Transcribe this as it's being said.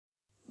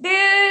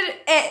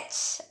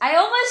Bitch, I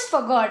almost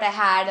forgot I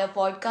had a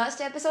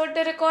podcast episode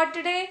to record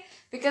today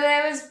because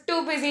I was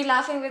too busy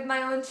laughing with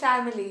my own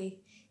family.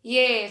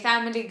 Yay,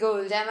 family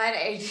goals, am I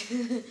right?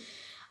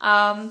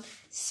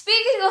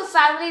 Speaking of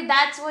family,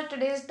 that's what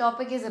today's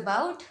topic is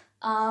about.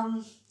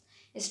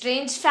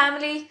 Estranged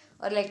family,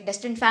 or like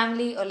distant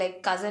family, or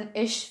like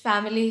cousin-ish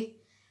family.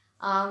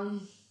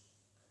 Um,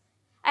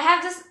 I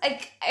have this,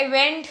 like, I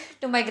went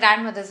to my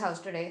grandmother's house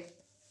today.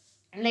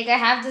 And like I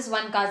have this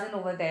one cousin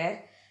over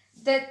there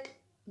that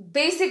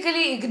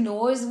basically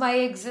ignores my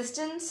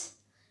existence.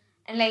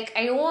 And like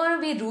I don't want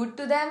to be rude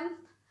to them,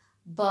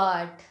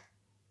 but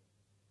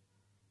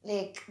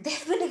like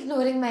they've been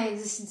ignoring my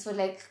existence for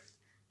like,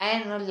 I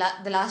don't know,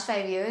 the last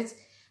 5 years.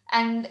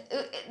 And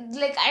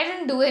like I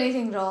didn't do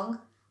anything wrong.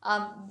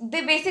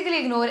 They basically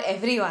ignore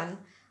everyone.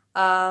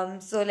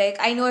 So like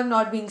I know I'm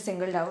not being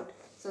singled out.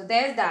 So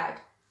there's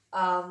that.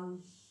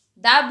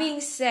 That being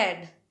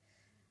said,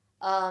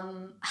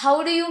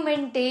 how do you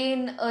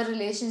maintain a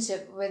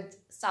relationship with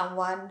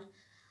someone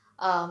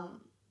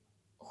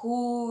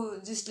who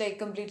just like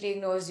completely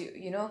ignores you,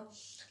 you know?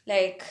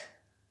 Like,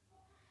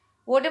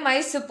 what am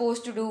I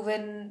supposed to do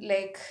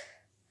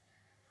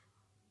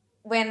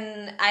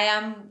when I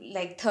am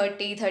like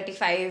 30,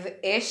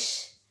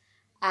 35-ish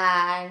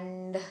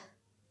and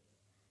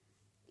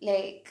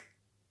like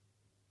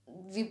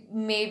we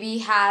maybe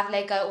have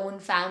like our own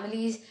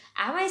families?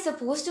 Am I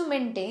supposed to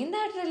maintain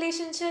that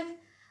relationship?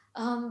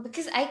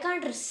 Because I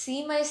can't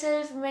see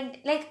myself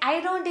like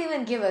I don't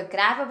even give a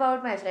crap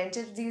about my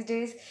friendships these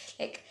days.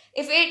 Like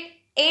if it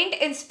ain't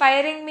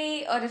inspiring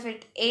me, or if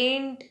it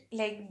ain't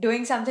like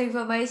doing something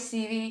for my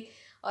CV,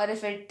 or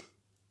if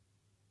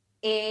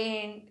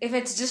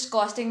it's just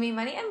costing me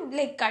money, I'm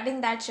like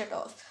cutting that shit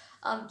off.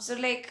 So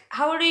like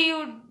how do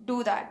you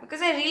do that?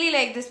 Because I really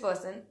like this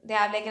person. They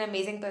have like an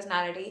amazing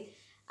personality,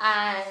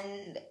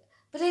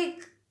 but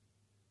like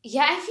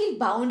yeah, I feel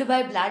bound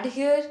by blood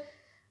here,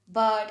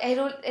 but I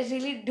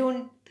really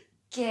don't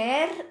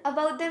care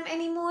about them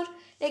anymore.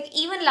 Like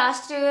even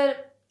last year,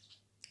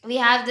 we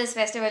have this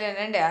festival in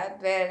India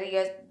where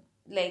you're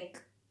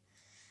like,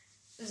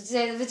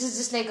 which is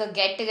just like a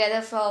get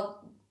together for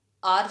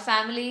our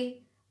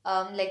family.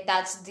 Like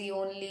that's the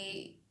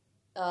only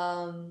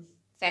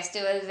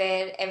festival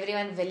where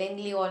everyone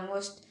willingly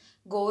almost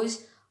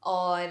goes,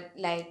 or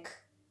like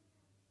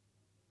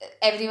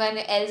everyone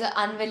else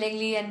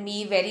unwillingly and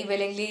me very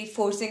willingly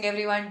forcing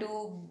everyone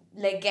to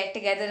like get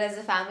together as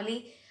a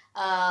family.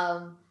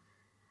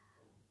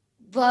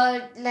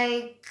 But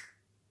like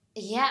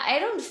yeah, I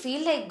don't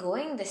feel like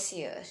going this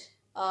year.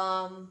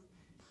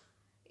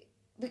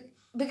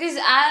 Because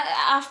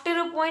after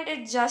a point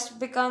it just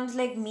becomes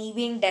like me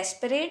being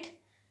desperate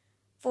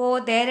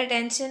for their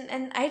attention,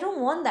 and I don't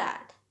want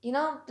that, you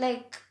know?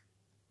 Like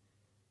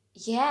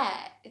yeah,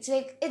 it's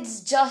like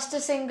it's just a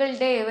single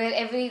day where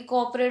every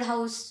corporate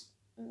house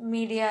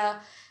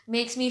media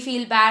makes me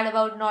feel bad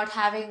about not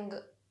having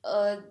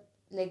a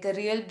like a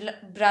real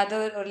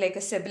brother or like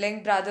a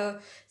sibling brother.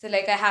 So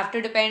like I have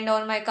to depend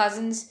on my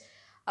cousins,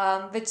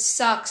 which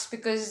sucks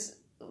because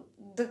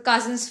the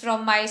cousins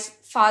from my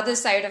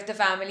father's side of the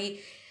family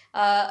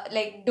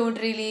like don't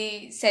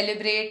really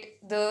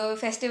celebrate the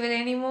festival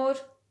anymore.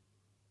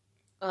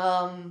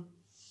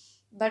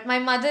 But my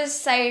mother's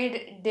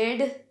side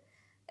did,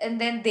 and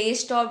then they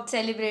stopped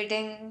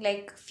celebrating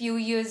like few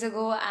years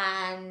ago,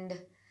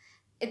 and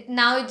it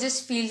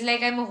just feels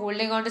like I'm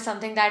holding on to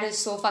something that is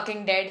so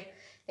fucking dead.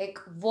 Like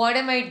what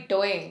am I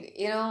doing,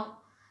 you know?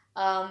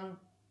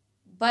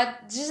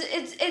 But just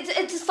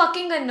it's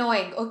fucking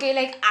annoying. Okay,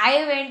 like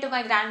I went to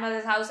my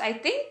grandmother's house I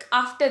think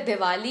after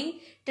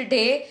Diwali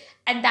today,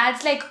 and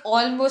that's like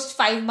almost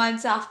 5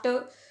 months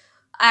after,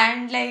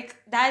 and like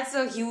that's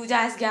a huge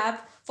ass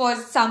gap for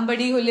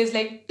somebody who lives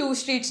like two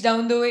streets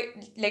down the way,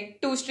 like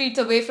two streets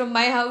away from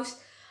my house.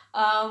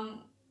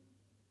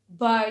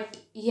 But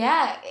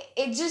yeah,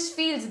 it just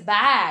feels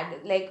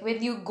bad like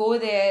when you go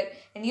there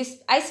and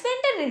I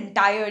spent an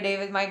entire day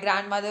with my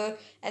grandmother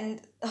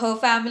and her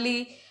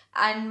family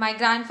and my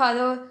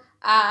grandfather,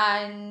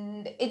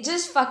 and it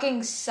just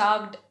fucking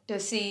sucked to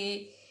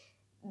see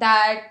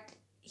that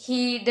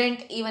he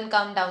didn't even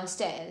come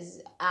downstairs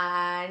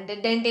and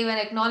didn't even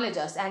acknowledge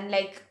us. And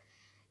like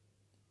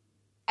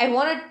I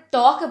want to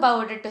talk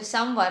about it to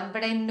someone,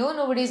 but I know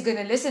nobody's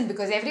gonna listen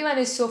because everyone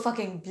is so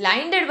fucking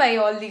blinded by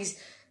all these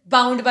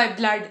bound by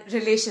blood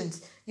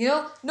relations. You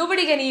know,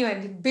 nobody can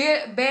even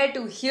bear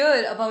to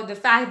hear about the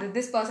fact that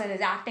this person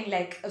is acting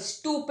like a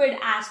stupid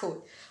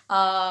asshole.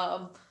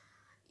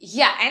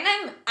 Yeah, and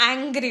I'm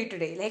angry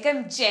today. Like,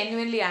 I'm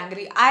genuinely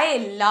angry. I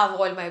love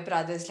all my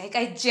brothers. Like,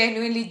 I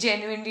genuinely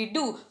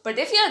do. But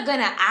if you're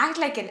gonna act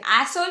like an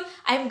asshole,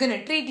 I'm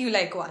gonna treat you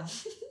like one.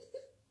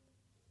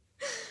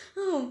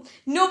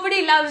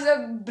 Nobody loves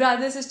a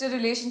brother-sister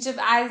relationship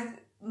as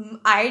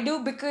I do,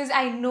 because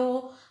I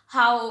know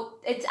how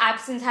its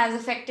absence has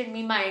affected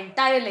me my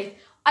entire life.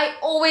 I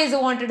always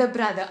wanted a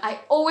brother. I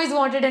always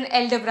wanted an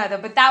elder brother,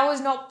 but that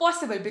was not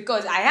possible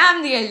because I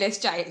am the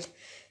eldest child.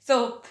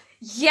 So,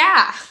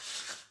 yeah.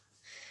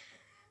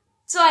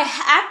 So I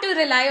have to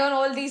rely on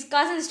all these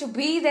cousins to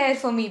be there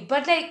for me.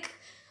 But like,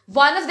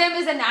 one of them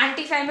is an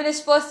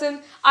anti-feminist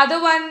person.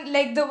 Other one,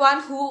 like the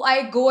one who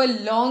I go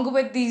along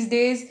with these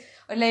days,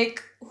 or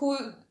like who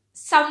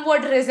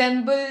somewhat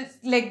resembles,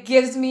 like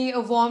gives me a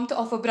warmth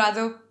of a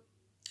brother,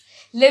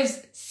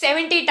 lives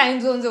 70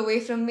 time zones away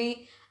from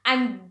me,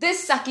 and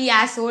this sucky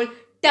asshole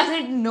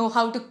doesn't know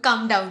how to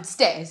come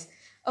downstairs.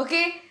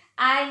 Okay?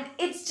 And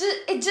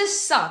it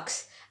just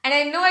sucks. And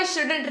I know I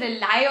shouldn't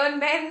rely on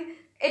men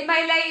in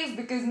my life,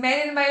 because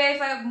men in my life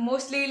are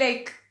mostly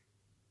like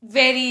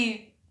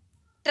very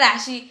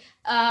trashy.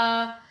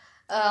 But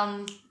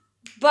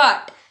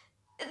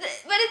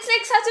it's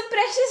like such a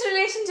precious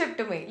relationship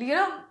to me. You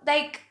know,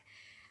 like,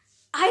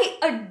 I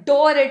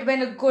adore it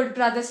when a good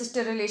brother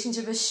sister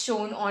relationship is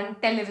shown on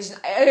television.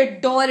 I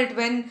adore it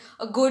when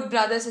a good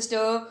brother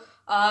sister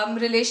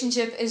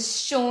relationship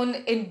is shown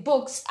in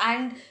books,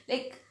 and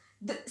like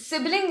the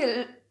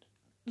sibling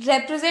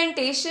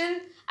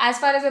representation as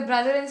far as a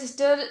brother and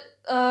sister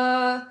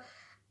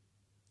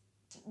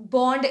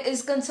bond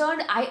is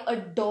concerned. I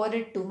adore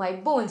it to my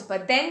bones.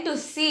 But then to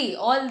see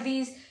all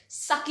these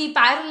sucky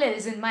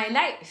parallels in my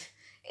life,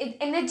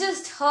 it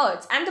just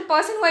hurts. And the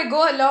person who I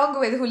go along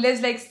with, who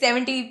lives like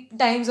 70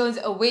 time zones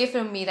away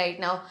from me right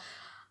now,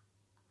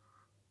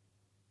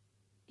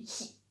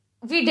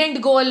 we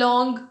didn't go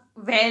along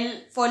well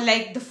for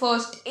like the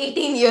first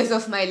 18 years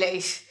of my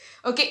life.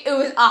 Okay, it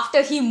was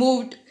after he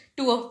moved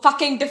to a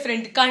fucking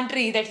different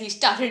country that he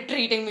started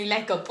treating me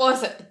like a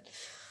person.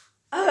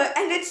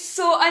 And it's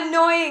so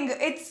annoying.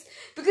 It's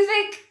because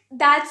like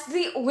that's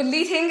the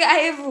only thing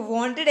I've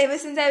wanted ever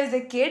since I was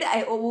a kid.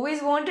 I always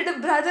wanted a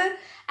brother,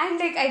 and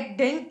like I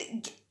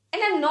didn't.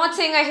 And I'm not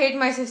saying I hate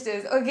my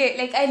sisters. Okay,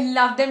 like I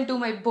love them to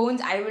my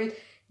bones. I will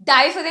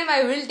die for them.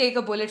 I will take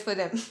a bullet for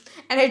them,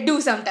 and I do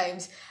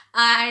sometimes,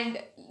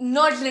 and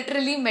not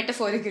literally,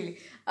 metaphorically.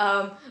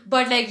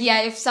 But like,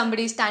 yeah, if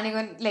somebody's standing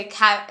on like,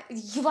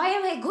 why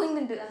am I going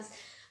into this?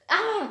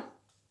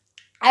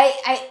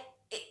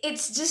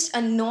 It's just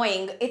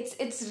annoying.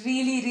 It's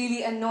really,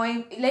 really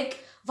annoying. Like,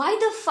 why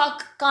the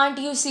fuck can't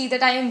you see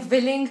that I am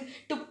willing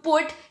to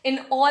put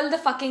in all the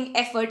fucking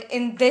effort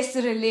in this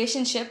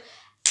relationship?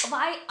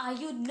 Why are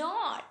you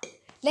not?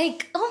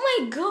 Like, oh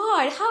my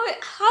god, how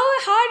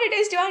hard it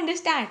is to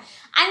understand.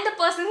 And the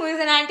person who is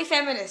an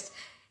anti-feminist,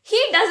 he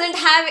doesn't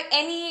have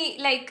any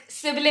like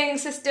sibling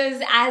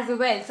sisters as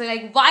well. So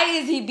like, why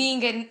is he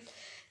being an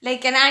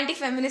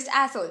anti-feminist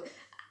asshole?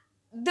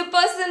 The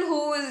person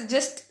who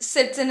just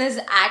sits in his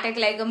attic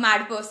like a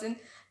mad person,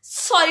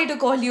 sorry to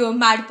call you a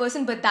mad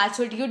person, but that's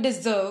what you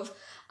deserve.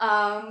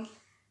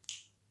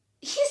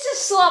 He's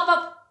just so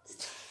up.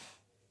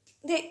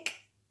 Like,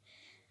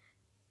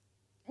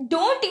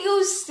 don't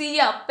you see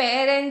our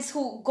parents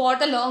who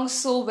got along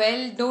so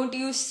well? Don't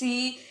you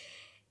see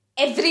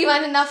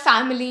everyone in our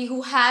family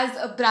who has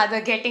a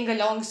brother getting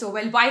along so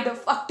well? Why the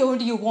fuck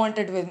don't you want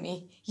it with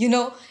me? You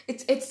know,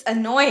 it's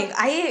annoying.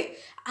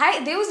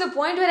 There was a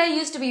point where I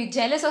used to be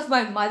jealous of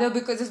my mother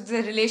because of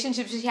the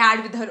relationship she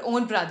had with her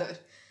own brother.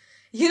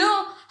 You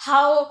know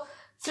how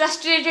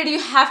frustrated you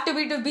have to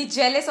be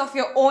jealous of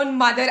your own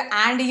mother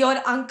and your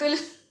uncle?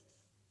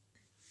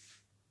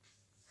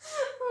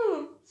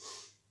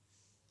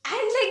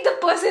 And like the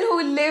person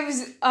who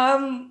lives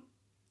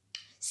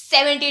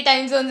 70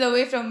 time zones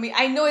away from me.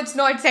 I know it's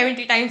not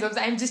 70 time zones.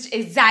 I'm just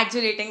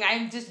exaggerating.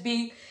 I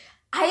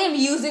am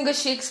using a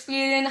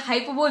Shakespearean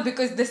hyperbole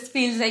because this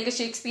feels like a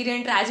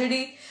Shakespearean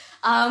tragedy.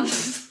 I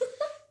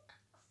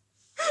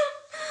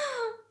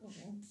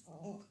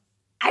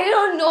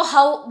don't know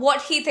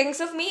what he thinks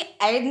of me.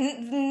 I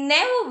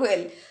never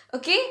will.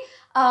 Okay?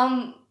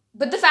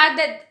 But the fact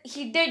that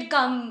he did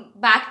come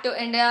back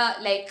to India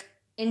like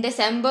in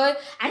December,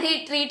 and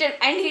he treated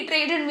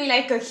me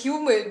like a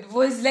human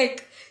was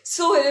like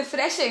so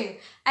refreshing.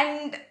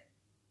 And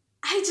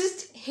I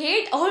just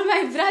hate all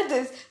my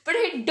brothers, but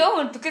I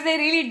don't, because I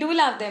really do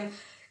love them.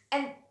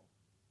 And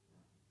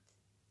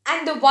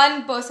the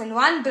one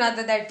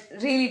brother that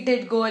really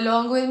did go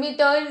along with me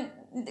turned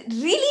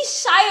really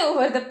shy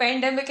over the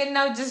pandemic and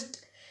now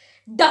just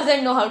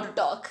doesn't know how to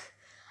talk.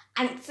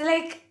 And it's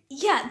like,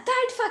 yeah,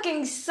 that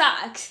fucking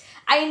sucks.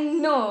 I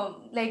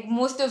know, like,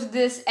 most of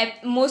these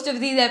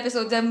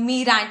episodes are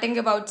me ranting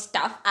about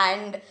stuff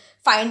and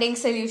finding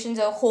solutions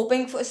or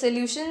hoping for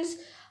solutions.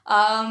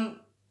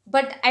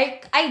 But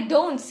I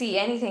don't see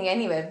anything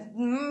anywhere.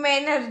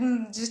 Men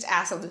are just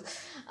assholes.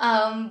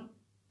 And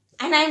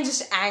I'm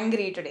just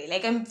angry today.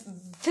 Like, I'm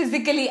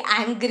physically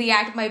angry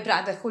at my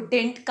brother who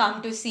didn't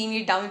come to see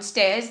me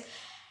downstairs.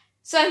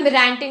 So I'm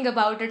ranting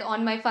about it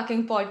on my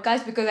fucking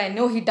podcast because I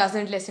know he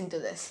doesn't listen to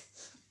this.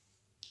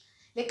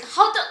 Like,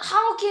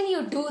 how can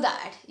you do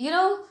that? You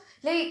know?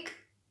 Like,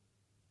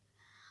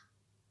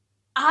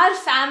 our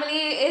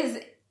family is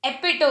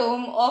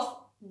epitome of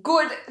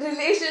good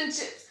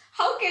relationships.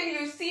 How can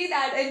you see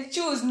that and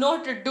choose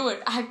not to do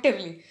it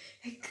actively?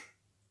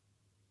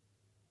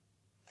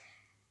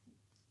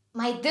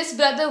 Like, this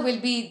brother will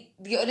be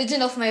the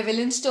origin of my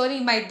villain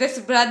story. This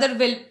brother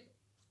will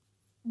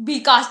be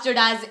casted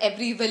as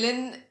every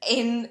villain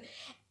in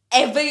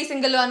every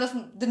single one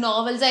of the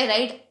novels I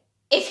write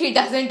if he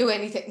doesn't do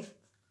anything.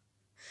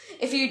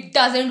 If he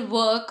doesn't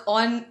work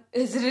on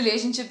his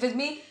relationship with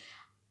me.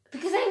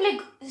 Because I'm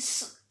like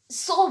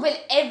so well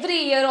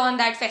every year on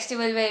that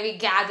festival where we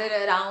gather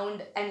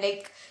around and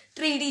like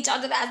treat each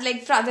other as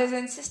like brothers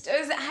and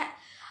sisters.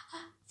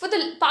 For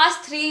the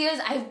past 3 years,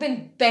 I've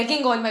been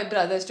begging all my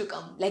brothers to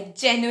come, like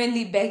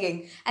genuinely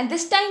begging. And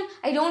this time,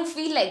 I don't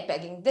feel like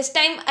begging. This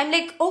time, I'm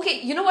like, okay,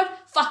 you know what?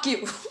 Fuck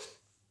you.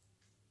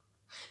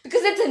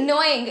 Because it's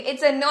annoying.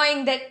 It's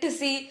annoying that to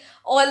see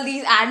all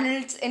these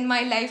adults in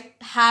my life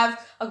have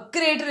a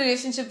great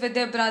relationship with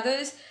their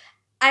brothers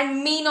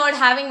and me not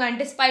having one,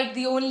 despite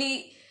the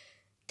only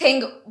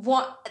thing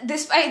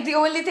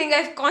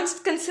I've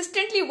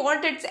consistently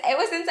wanted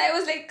ever since I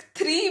was like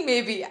 3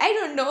 maybe. I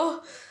don't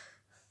know.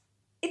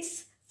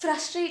 It's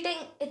frustrating,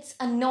 it's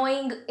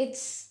annoying,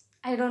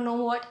 I don't know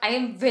what. I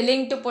am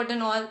willing to put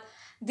in all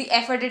the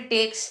effort it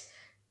takes.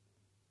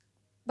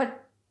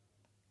 But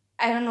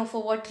I don't know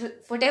for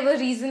whatever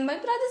reason, my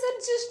brothers are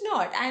just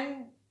not.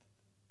 I'm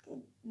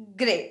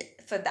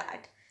great for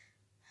that.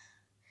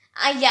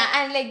 Yeah,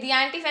 and like the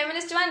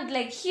anti-feminist one,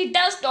 like he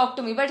does talk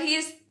to me, but he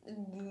is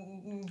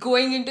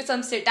going into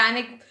some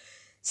satanic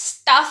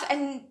stuff,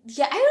 and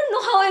yeah, I don't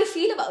know how I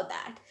feel about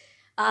that.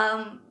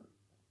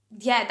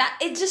 Yeah, that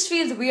it just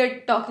feels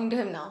weird talking to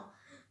him now.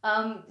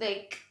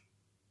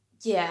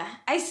 Yeah,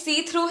 I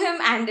see through him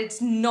and it's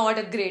not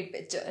a great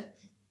picture.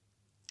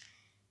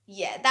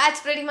 Yeah, that's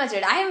pretty much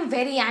it. I am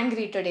very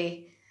angry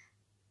today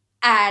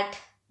at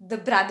the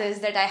brothers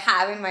that I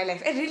have in my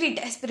life. I really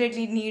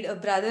desperately need a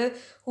brother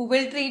who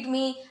will treat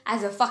me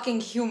as a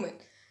fucking human.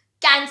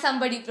 Can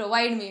somebody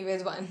provide me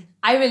with one?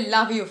 I will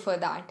love you for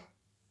that.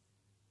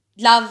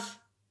 Love,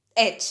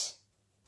 H.